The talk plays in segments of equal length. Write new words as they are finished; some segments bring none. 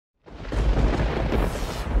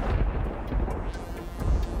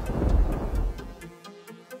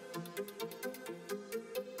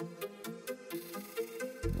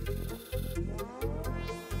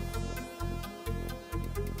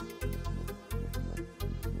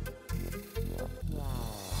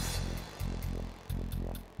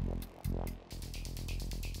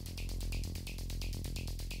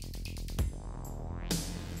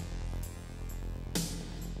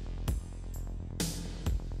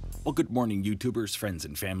Well, good morning, YouTubers, friends,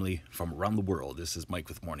 and family from around the world. This is Mike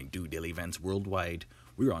with Morning Dew Daily Events Worldwide.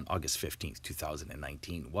 We're on August 15th,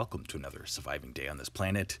 2019. Welcome to another surviving day on this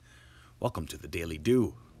planet. Welcome to the Daily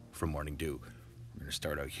Dew from Morning Dew. We're going to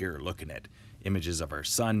start out here looking at images of our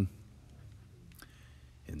sun.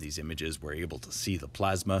 In these images, we're able to see the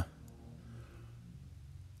plasma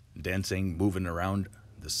dancing, moving around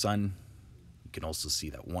the sun. You can also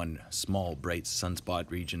see that one small bright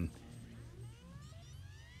sunspot region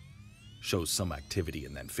shows some activity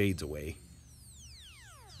and then fades away.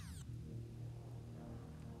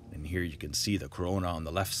 And here you can see the corona on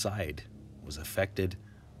the left side was affected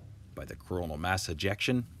by the coronal mass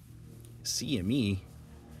ejection, CME,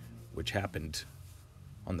 which happened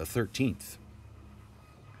on the 13th.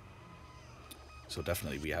 So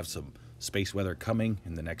definitely we have some space weather coming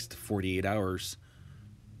in the next 48 hours.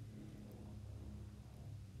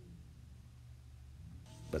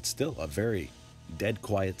 But still a very dead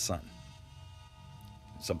quiet sun.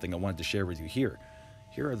 Something I wanted to share with you here.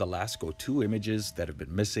 Here are the LASCO 2 images that have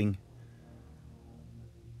been missing.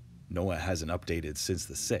 NOAA hasn't updated since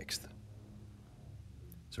the 6th.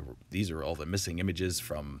 So these are all the missing images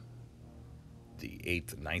from the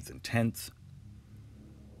 8th, 9th, and 10th.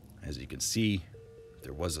 As you can see,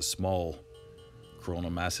 there was a small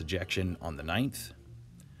coronal mass ejection on the 9th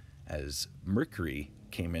as Mercury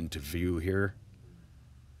came into view here.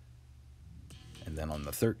 And then on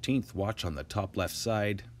the 13th, watch on the top left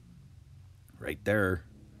side, right there,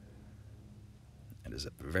 it is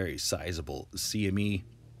a very sizable CME.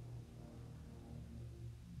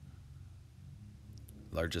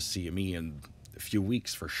 Largest CME in a few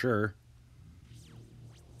weeks for sure.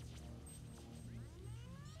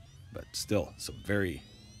 But still, some very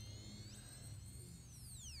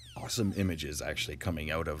awesome images actually coming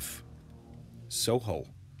out of Soho.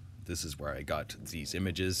 This is where I got these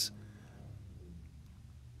images.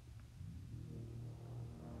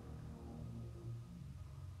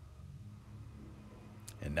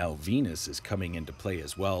 And now Venus is coming into play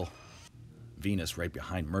as well. Venus right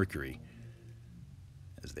behind Mercury,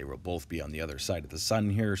 as they will both be on the other side of the sun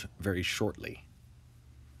here very shortly.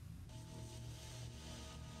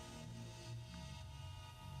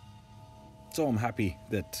 So I'm happy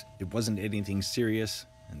that it wasn't anything serious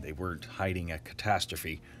and they weren't hiding a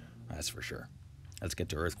catastrophe, that's for sure. Let's get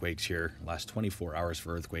to earthquakes here. Last 24 hours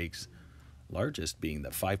for earthquakes. Largest being the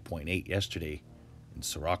 5.8 yesterday in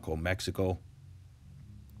Sirocco, Mexico.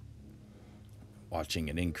 Watching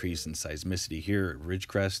an increase in seismicity here at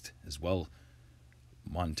Ridgecrest, as well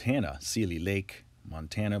Montana, Sealy Lake,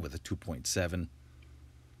 Montana with a 2.7.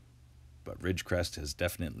 But Ridgecrest has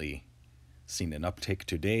definitely seen an uptick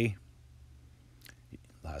today.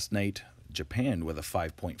 Last night, Japan with a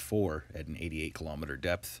 5.4 at an 88-kilometer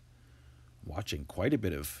depth. Watching quite a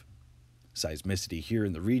bit of seismicity here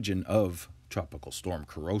in the region of Tropical Storm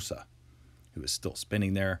Kurosa, who is still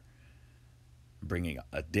spinning there, bringing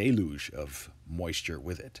a deluge of moisture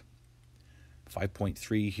with it.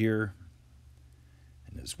 5.3 here,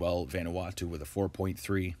 and as well Vanuatu with a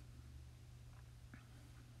 4.3,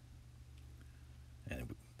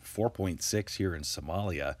 and 4.6 here in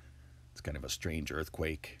Somalia. It's kind of a strange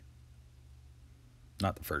earthquake.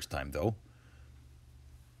 Not the first time though.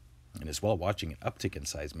 And as well watching an uptick in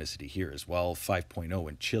seismicity here as well. 5.0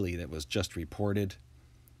 in Chile that was just reported.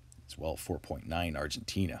 As well 4.9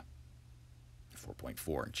 Argentina.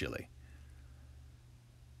 4.4 in Chile.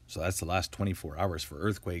 So that's the last 24 hours for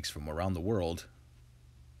earthquakes from around the world.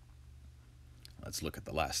 Let's look at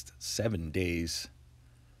the last 7 days.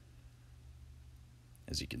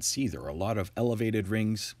 As you can see, there are a lot of elevated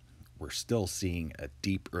rings. We're still seeing a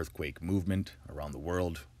deep earthquake movement around the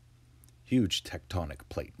world. Huge tectonic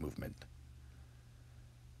plate movement.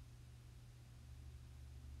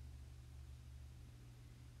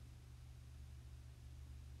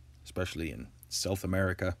 Especially in South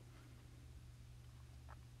America,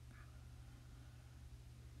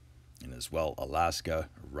 and as well Alaska,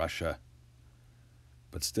 Russia,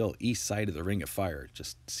 but still east side of the Ring of Fire,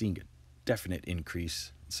 just seeing a definite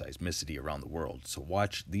increase in seismicity around the world. So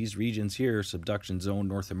watch these regions here, subduction zone,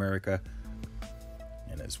 North America,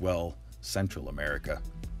 and as well Central America.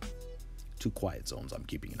 2 quiet zones I'm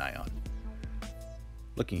keeping an eye on.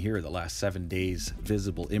 Looking here at the last 7 days,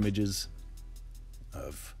 visible images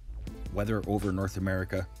of weather over North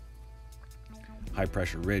America. High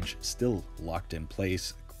pressure ridge still locked in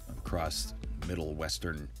place across middle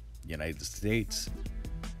western United States.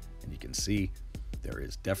 And you can see there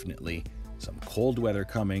is definitely some cold weather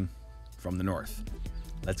coming from the north.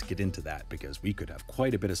 Let's get into that because we could have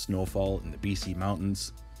quite a bit of snowfall in the BC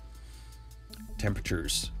mountains.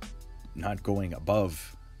 Temperatures not going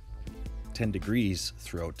above 10 degrees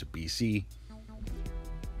throughout to BC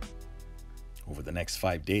over the next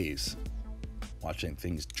 5 days. Watching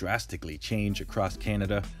things drastically change across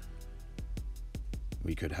Canada.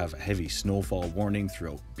 We could have a heavy snowfall warning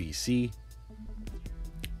throughout BC.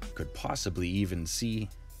 Could possibly even see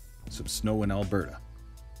some snow in Alberta.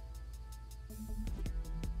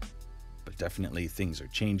 But definitely things are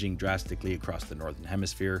changing drastically across the Northern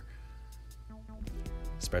Hemisphere,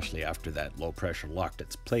 especially after that low pressure locked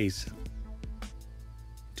its place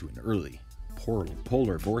to an early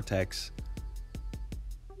polar vortex.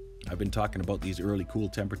 I've been talking about these early cool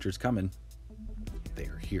temperatures coming. They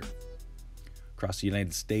are here. Across the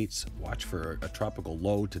United States, watch for a tropical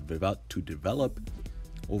low to develop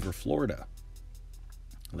over Florida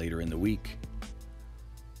later in the week.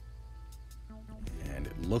 And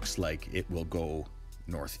it looks like it will go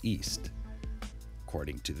northeast,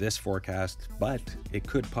 according to this forecast, but it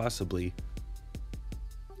could possibly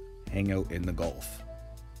hang out in the Gulf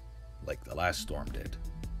like the last storm did.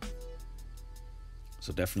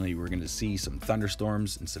 So definitely we're going to see some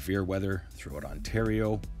thunderstorms and severe weather throughout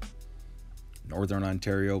Ontario, Northern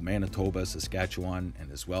Ontario, Manitoba, Saskatchewan,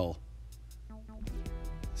 and as well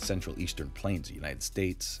Central Eastern Plains of the United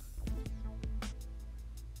States,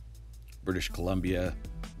 British Columbia,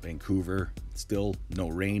 Vancouver. Still no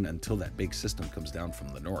rain until that big system comes down from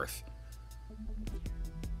the north.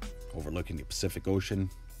 Overlooking the Pacific Ocean,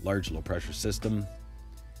 large low pressure system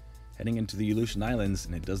heading into the Aleutian Islands,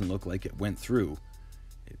 and it doesn't look like it went through.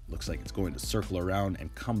 It looks like it's going to circle around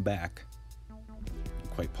and come back and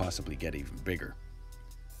quite possibly get even bigger.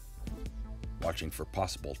 Watching for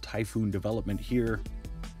possible typhoon development here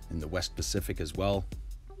in the West Pacific as well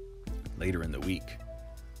later in the week.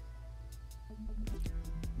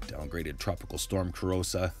 Downgraded tropical storm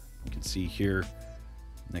Kurosa, you can see here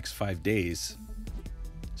next 5 days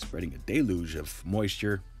spreading a deluge of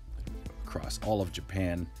moisture across all of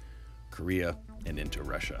Japan, Korea, and into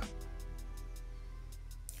Russia.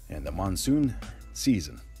 And the monsoon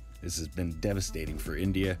season, this has been devastating for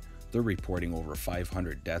India. They're reporting over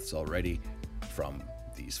 500 deaths already from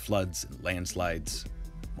these floods and landslides,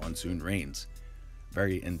 monsoon rains.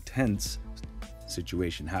 Very intense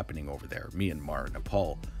situation happening over there. Myanmar,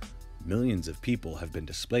 Nepal, millions of people have been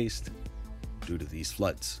displaced due to these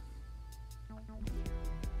floods.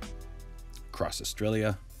 Across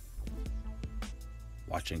Australia,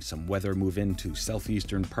 watching some weather move into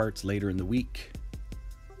southeastern parts later in the week.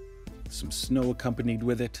 Some snow accompanied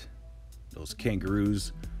with it. Those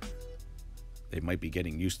kangaroos, they might be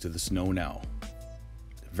getting used to the snow now.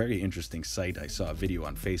 A very interesting sight. I saw a video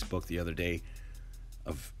on Facebook the other day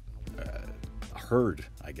of a herd,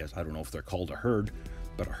 I guess. I don't know if they're called a herd,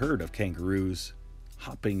 but a herd of kangaroos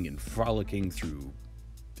hopping and frolicking through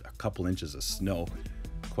a couple inches of snow.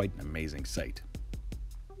 Quite an amazing sight.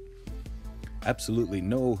 Absolutely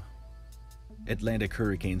no Atlantic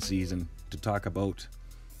hurricane season to talk about.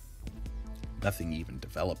 Nothing even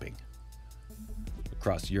developing.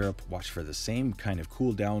 Across Europe, watch for the same kind of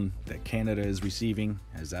cool down that Canada is receiving,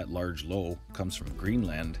 as that large low comes from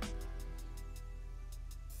Greenland.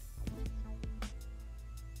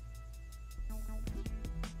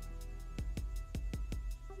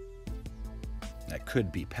 That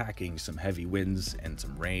could be packing some heavy winds and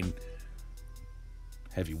some rain.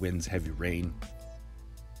 Heavy winds, heavy rain.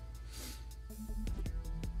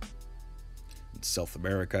 In South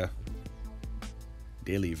America,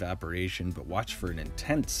 daily evaporation, but watch for an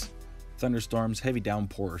intense thunderstorms, heavy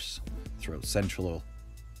downpours throughout Central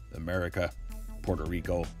America, Puerto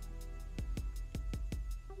Rico,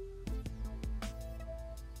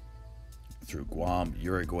 through Guam,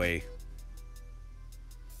 Uruguay.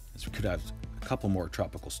 As we could have a couple more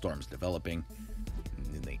tropical storms developing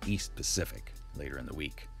in the East Pacific later in the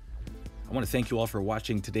week. I want to thank you all for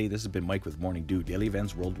watching today. This has been Mike with Morning Dew, Daily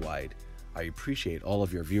Events Worldwide. I appreciate all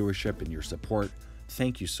of your viewership and your support.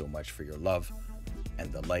 Thank you so much for your love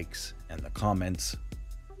and the likes and the comments.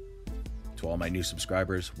 To all my new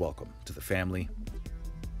subscribers, welcome to the family.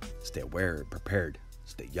 Stay aware and prepared.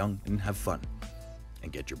 Stay young and have fun.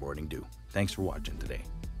 And get your morning dew. Thanks for watching today.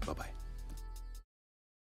 Bye-bye.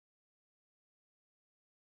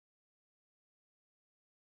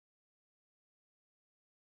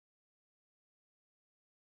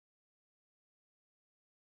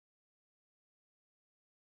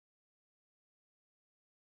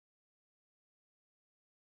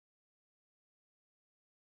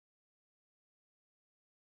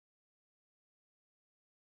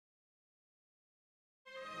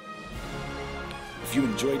 If you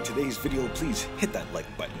enjoyed today's video, please hit that like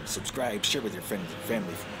button, subscribe, share with your friends and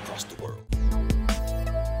family from across the world.